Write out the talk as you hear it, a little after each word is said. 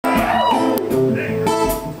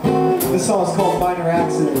This song's called Minor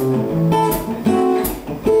Accident.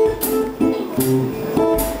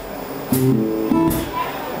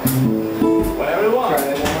 Whatever you want. Try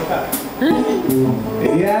that one more time.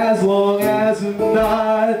 Yeah, as long as I'm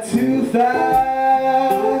not too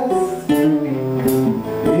fast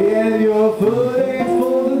and your foot ain't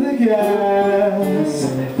full of the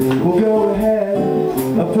gas, we'll go ahead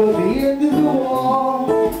and put me into the wall.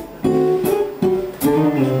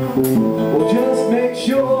 We'll just make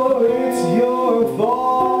sure it's your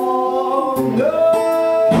fault. No.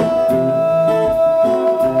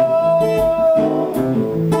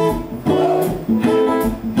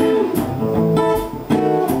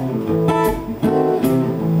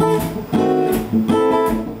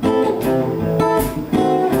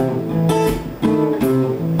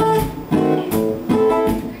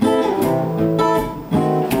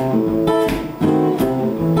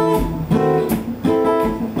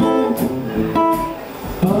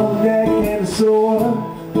 Sore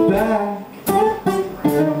back.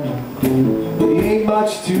 There ain't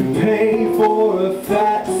much to pay for a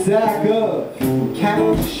fat sack of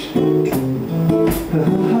cash.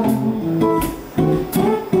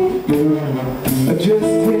 It just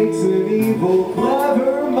takes an evil,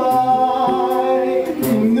 clever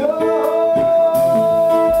mind. No.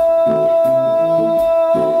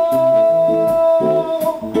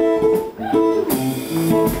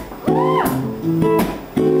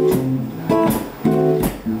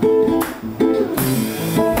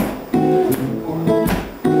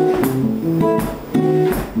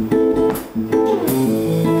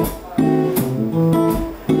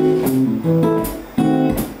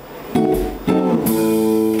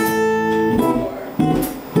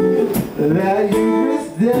 That you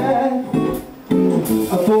risk death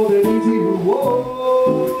for that easy reward.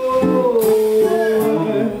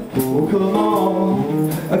 Oh, come on,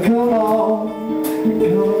 come on,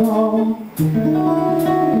 come on,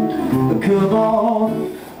 come on,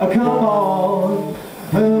 come on,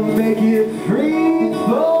 make it free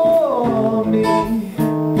for me.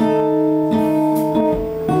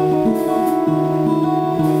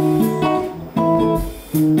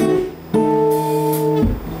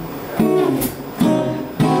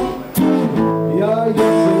 Are you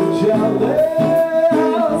so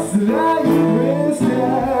jealous that you risk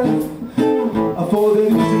death for the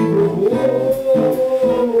easy reward?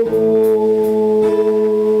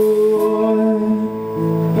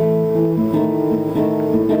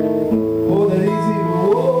 For that easy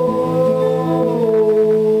reward.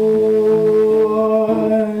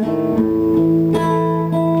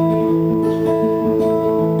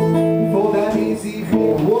 For that easy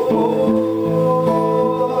reward.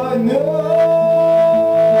 No.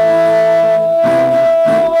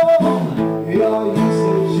 Are you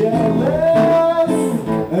so jealous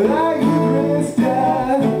that you risk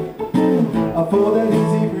death for that